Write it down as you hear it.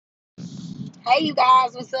Hey, you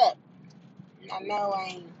guys, what's up? I know I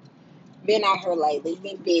ain't been out here lately,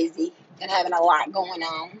 been busy, been having a lot going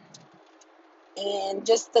on. And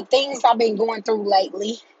just the things I've been going through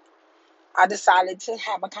lately, I decided to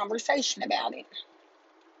have a conversation about it.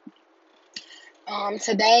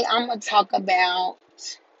 Today, I'm going to talk about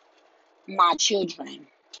my children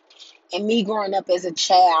and me growing up as a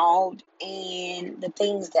child and the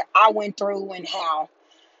things that I went through and how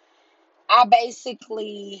I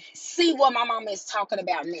basically see what my mama is talking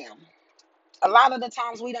about now. A lot of the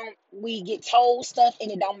times we get told stuff and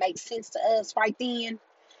it don't make sense to us right then.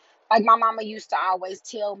 Like my mama used to always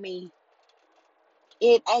tell me,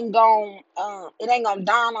 it ain't gonna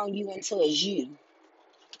dawn on you until it's you.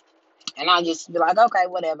 And I just be like, okay,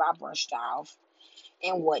 whatever. I brushed off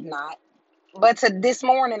and whatnot. But to this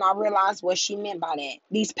morning, I realized what she meant by that.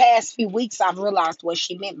 These past few weeks, I've realized what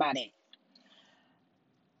she meant by that.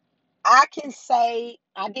 I can say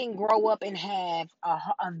I didn't grow up and have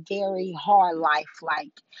a very hard life. Like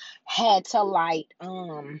had to light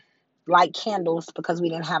candles because we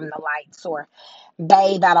didn't have no lights, or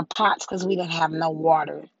bathe out of pots because we didn't have no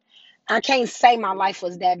water. I can't say my life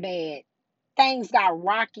was that bad. Things got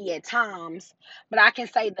rocky at times, but I can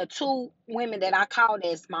say the two women that I called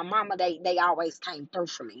as my mama, they always came through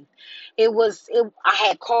for me. I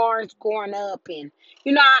had cars growing up, and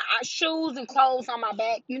I shoes and clothes on my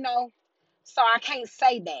back. So I can't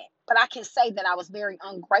say that, but I can say that I was very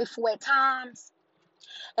ungrateful at times,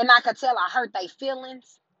 and I could tell I hurt their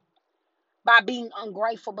feelings by being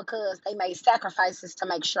ungrateful because they made sacrifices to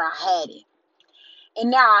make sure I had it.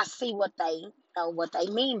 And now I see what they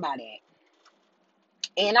mean by that.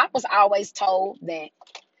 And I was always told that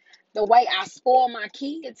the way I spoil my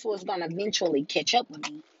kids was gonna eventually catch up with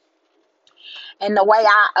me. And the way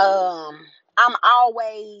I'm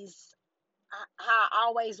always how I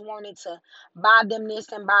always wanted to buy them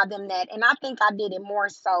this and buy them that. And I think I did it more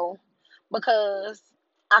so because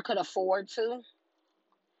I could afford to,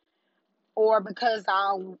 or because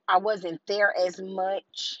I wasn't there as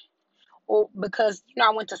much, or because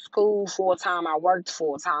I went to school full time, I worked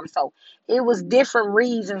full time. So it was different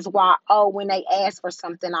reasons why, when they asked for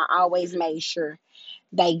something, I always made sure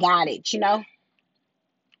they got it.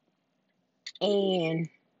 And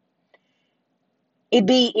it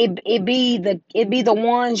be the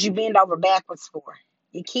ones you bend over backwards for.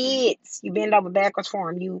 Your kids, you bend over backwards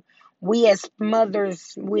for them. We as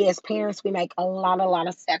mothers, we as parents, we make a lot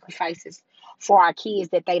of sacrifices for our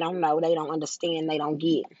kids that they don't know, they don't understand, they don't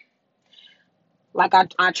get. Like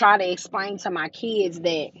I try to explain to my kids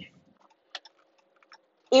that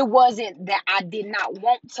it wasn't that I did not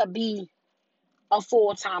want to be a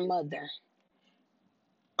full-time mother.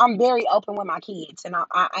 I'm very open with my kids, and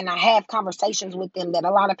I have conversations with them that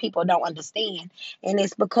a lot of people don't understand, and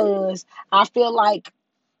it's because I feel like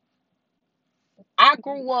I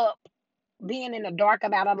grew up being in the dark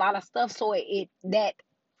about a lot of stuff, so it that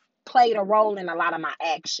played a role in a lot of my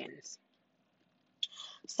actions.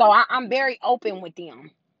 So I'm very open with them,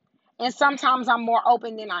 and sometimes I'm more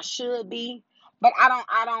open than I should be. But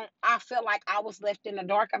I feel like I was left in the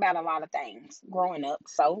dark about a lot of things growing up.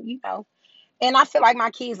 So and I feel like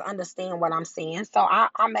my kids understand what I'm saying. So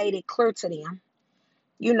I made it clear to them.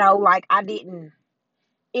 Like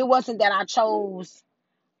it wasn't that I chose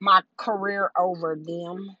my career over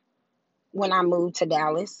them when I moved to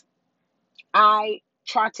Dallas. I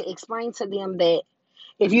tried to explain to them that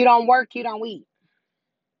if you don't work, you don't eat.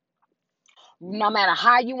 No matter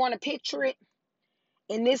how you want to picture it,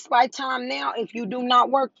 in this lifetime now, if you do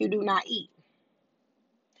not work, you do not eat.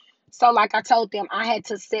 So, like I told them, I had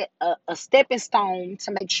to set a stepping stone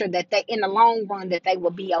to make sure that they, in the long run, that they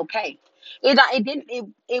would be okay.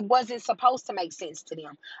 It wasn't supposed to make sense to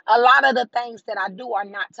them. A lot of the things that I do are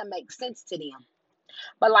not to make sense to them.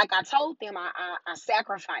 But like I told them, I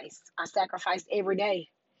sacrifice. I sacrifice every day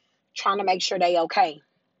trying to make sure they okay.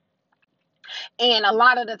 And a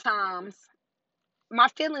lot of the times, my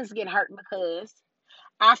feelings get hurt because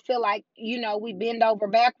I feel like we bend over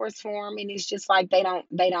backwards for them, and it's just like they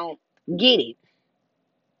don't get it.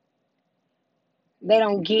 They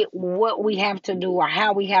don't get what we have to do or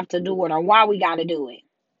how we have to do it or why we got to do it.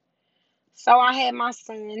 So I had my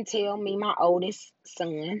son tell me, my oldest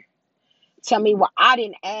son, tell me, well, I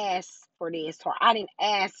didn't ask for this or I didn't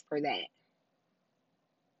ask for that.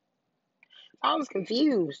 I was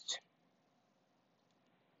confused.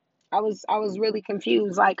 I was really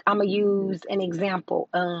confused. Like, I'm gonna use an example.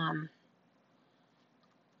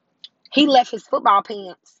 He left his football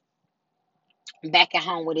pants back at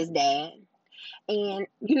home with his dad. And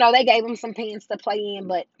they gave him some pants to play in,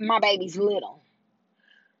 but my baby's little.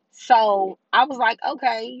 So I was like,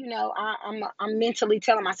 okay, I'm mentally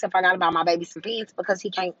telling myself I gotta buy my baby some pants because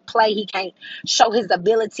he can't play, he can't show his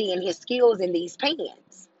ability and his skills in these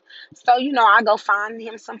pants. So I go find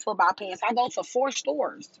him some football pants. I go to 4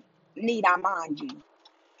 stores, need I mind you.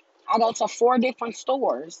 I go to 4 different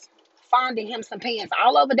stores, finding him some pants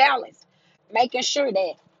all over Dallas, making sure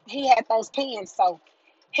that he had those pants so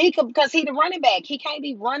he could, because he the running back. He can't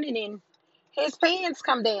be running and his pants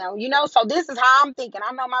come down. So this is how I'm thinking.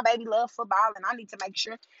 I know my baby loves football and I need to make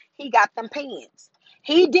sure he got them pants.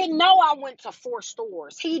 He didn't know I went to 4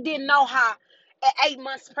 stores. He didn't know how at 8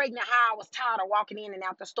 months pregnant how I was tired of walking in and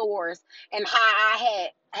out the stores and how I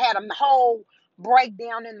had a whole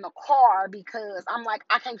breakdown in the car because I'm like,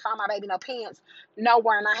 I can't find my baby no pants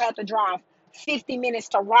nowhere, and I had to drive 50 minutes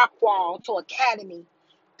to Rockwall to Academy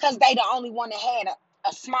because they the only one that had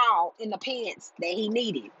a smile in the pants that he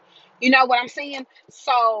needed. You know what I'm saying?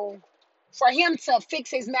 So for him to fix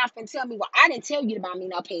his mouth and tell me, well, I didn't tell you to buy me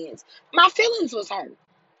no pants, my feelings was hurt.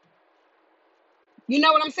 You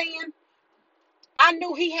know what I'm saying? I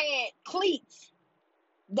knew he had cleats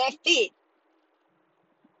that fit.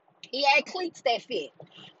 He had cleats that fit.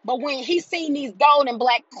 But when he seen these gold and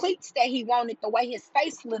black cleats that he wanted, the way his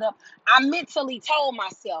face lit up, I mentally told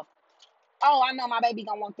myself, oh, I know my baby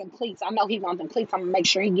gonna want them cleats. I know he want them cleats. I'm gonna make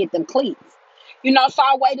sure he get them cleats. So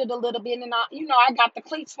I waited a little bit and I got the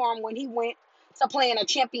cleats for him when he went to playing a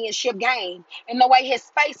championship game and the way his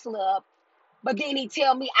face lit up. But then he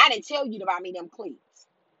tell me, I didn't tell you to buy me them cleats.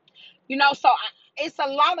 It's a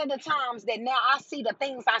lot of the times that now I see the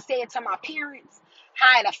things I said to my parents,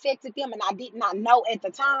 how it affected them, and I did not know at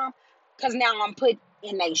the time, because now I'm put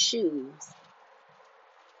in their shoes.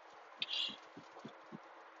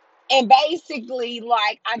 And basically,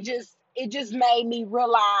 like, it just made me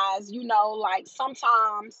realize, like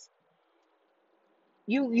sometimes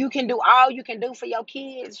you can do all you can do for your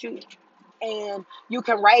kids. You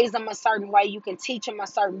can raise them a certain way, you can teach them a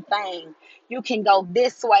certain thing, you can go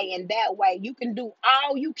this way and that way, you can do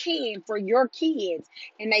all you can for your kids,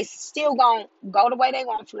 and they still gonna go the way they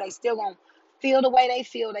want to, they still gonna feel the way they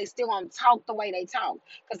feel, they still gonna talk the way they talk,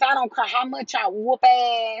 because I don't care how much I whoop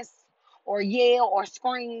ass or yell or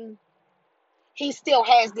scream, he still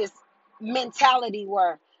has this mentality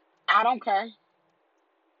where I don't care,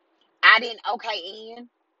 I didn't okay in,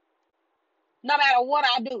 no matter what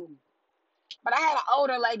I do. But I had an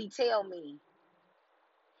older lady tell me,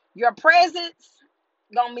 your presence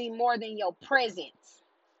gonna mean more than your presence.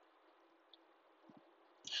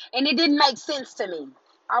 And it didn't make sense to me.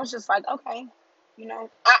 I was just like, okay,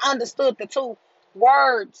 I understood the 2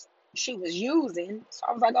 words she was using. So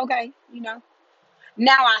I was like, okay. Now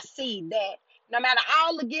I see that no matter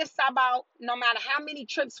all the gifts I bought, no matter how many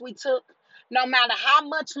trips we took, no matter how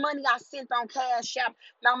much money I sent on Cash App,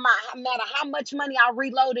 no matter how much money I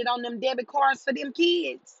reloaded on them debit cards for them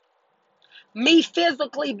kids, me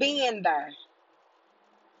physically being there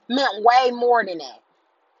meant way more than that.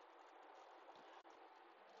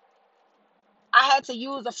 I had to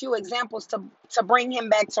use a few examples to bring him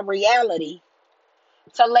back to reality,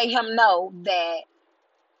 to let him know that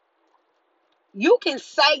you can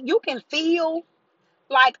feel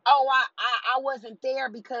like, oh, I wasn't there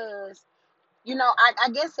because I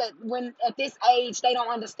guess that when at this age they don't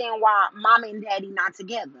understand why mom and daddy not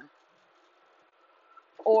together,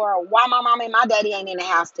 or why my mom and my daddy ain't in the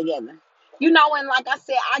house together. And like I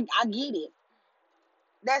said, I get it.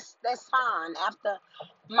 That's fine. After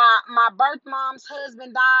my birth mom's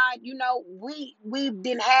husband died, we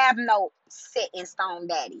didn't have no set in stone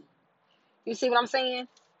daddy. You see what I'm saying?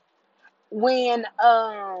 When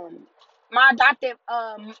my adopted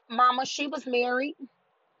mama, she was married,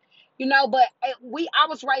 but I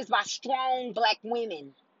was raised by strong black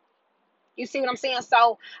women. You see what I'm saying?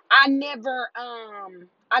 So I never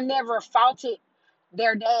faulted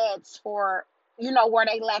their dads for where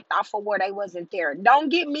they left off or where they wasn't there. Don't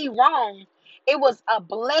get me wrong, it was a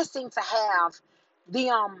blessing to have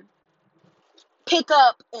them pick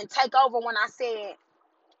up and take over when I said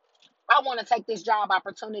I want to take this job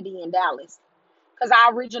opportunity in Dallas, because I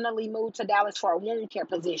originally moved to Dallas for a wound care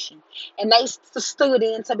position, and they stood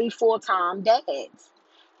in to be full-time dads.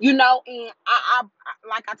 And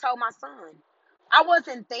like I told my son, I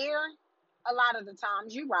wasn't there a lot of the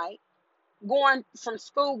times. You right, going to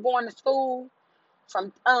school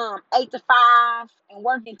from 8 to 5 and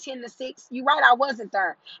working 10 to 6. You right, I wasn't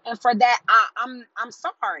there, and for that I'm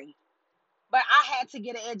sorry, but I had to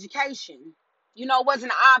get an education. It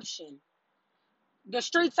wasn't an option. The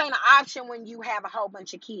streets ain't an option when you have a whole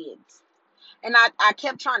bunch of kids. And I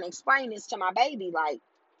kept trying to explain this to my baby, like,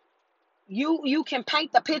 you can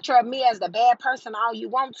paint the picture of me as the bad person all you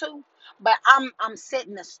want to, but I'm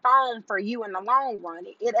setting a stone for you in the long run.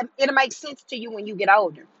 It'll make sense to you when you get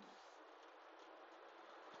older.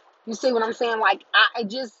 You see what I'm saying? Like I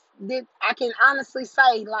just did. I can honestly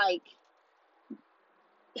say, like,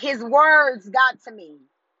 his words got to me,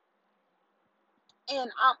 and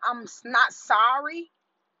I'm not sorry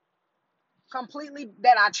completely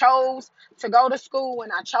that I chose to go to school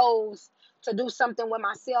and I chose to do something with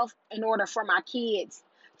myself in order for my kids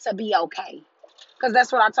to be okay. Because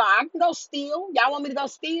that's what I told. I can go steal. Y'all want me to go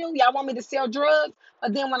steal? Y'all want me to sell drugs?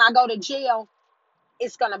 But then when I go to jail,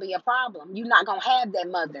 it's gonna be a problem. You're not gonna have that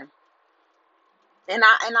mother. And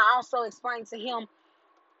I also explained to him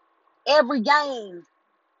every game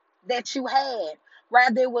that you had,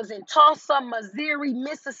 whether it was in Tulsa, Missouri,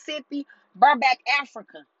 Mississippi, Burbank,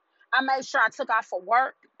 Africa. I made sure I took off for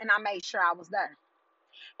work and I made sure I was there.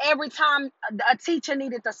 Every time a teacher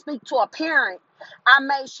needed to speak to a parent, I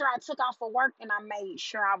made sure I took off for work and I made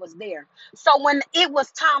sure I was there. So when it was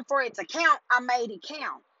time for it to count, I made it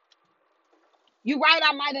count. You're right,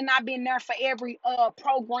 I might have not been there for every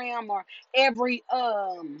program or every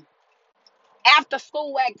after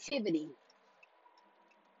school activity,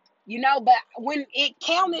 but when it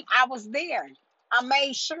counted, I was there. I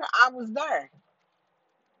made sure I was there.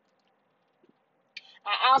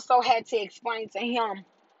 I also had to explain to him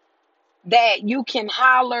that you can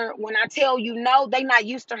holler when I tell you no, they not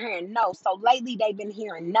used to hearing no. So lately they've been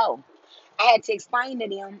hearing no. I had to explain to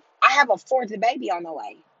them, I have a fourth baby on the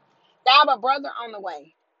way. I have a brother on the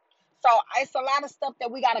way. So it's a lot of stuff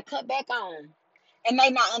that we got to cut back on. And they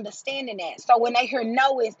not understanding that. So when they hear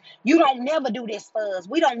no, is you don't never do this for us.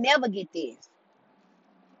 We don't never get this.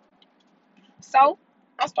 So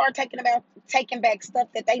I started taking back stuff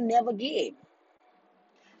that they never get.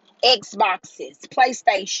 Xboxes,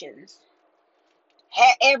 PlayStations,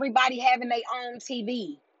 everybody having their own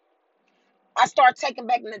TV. I start taking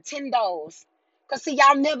back Nintendos. Cause see,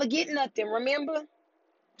 y'all never get nothing, remember?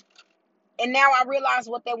 And now I realize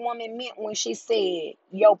what that woman meant when she said,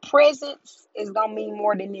 your presence is gonna mean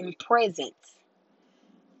more than in presence.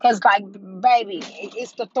 Cause like, baby,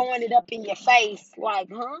 it's the throwing it up in your face. Like,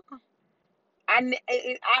 huh?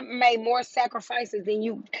 I made more sacrifices than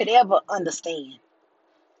you could ever understand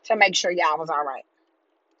to make sure y'all was all right.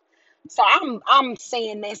 So I'm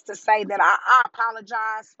saying this to say that I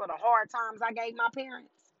apologize for the hard times I gave my parents.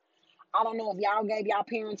 I don't know if y'all gave y'all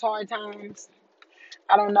parents hard times.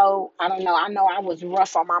 I don't know. I don't know. I know I was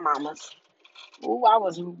rough on my mamas. Ooh, I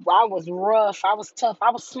was rough. I was tough. I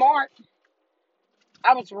was smart.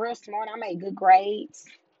 I was real smart. I made good grades,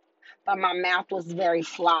 but my mouth was very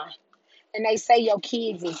fly. And they say your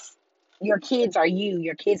kids are you.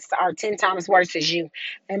 Your kids are 10 times worse as you.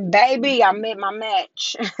 And baby, I met my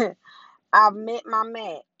match. I've met my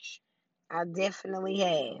match. I definitely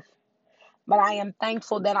have. But I am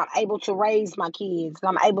thankful that I'm able to raise my kids.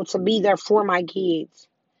 I'm able to be there for my kids.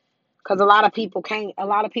 Because a lot of people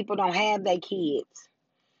don't have their kids.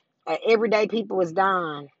 Everyday people is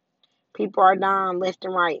dying. People are dying left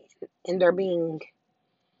and right in their being.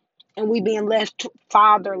 And we being left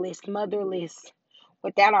fatherless, motherless,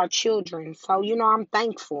 without our children. So, I'm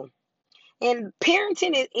thankful. And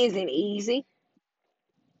parenting isn't easy.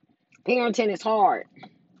 Parenting is hard.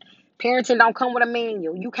 Parenting don't come with a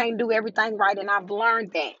manual. You can't do everything right, and I've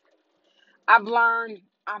learned that. I've learned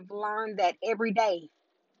that every day.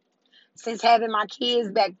 Since having my kids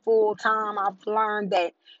back full time, I've learned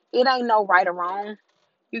that it ain't no right or wrong.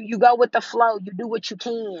 You go with the flow. You do what you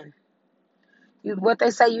can. What they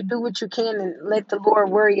say, you do what you can and let the Lord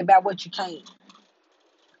worry about what you can't.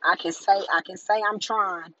 I can say I'm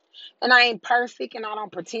trying. And I ain't perfect and I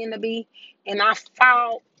don't pretend to be. And I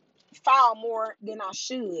fall more than I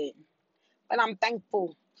should. But I'm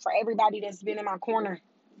thankful for everybody that's been in my corner.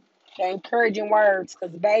 The encouraging words.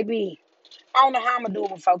 Because, baby, I don't know how I'm going to do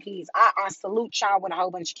it with 4 kids. I salute y'all with a whole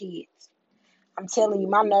bunch of kids. I'm telling you,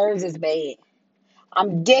 my nerves is bad.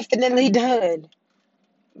 I'm definitely done.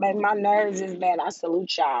 But my nerves is bad. I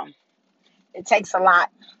salute y'all. It takes a lot.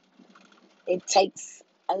 It takes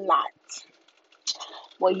a lot.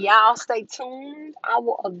 Well, y'all stay tuned. I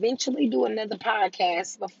will eventually do another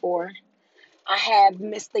podcast before I have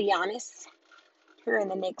Mr. Giannis here in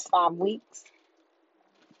the next 5 weeks.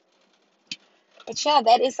 But yeah,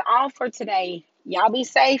 that is all for today. Y'all be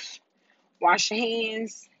safe. Wash your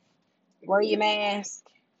hands. Wear your mask.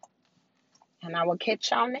 And I will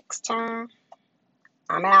catch y'all next time.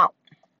 I'm out.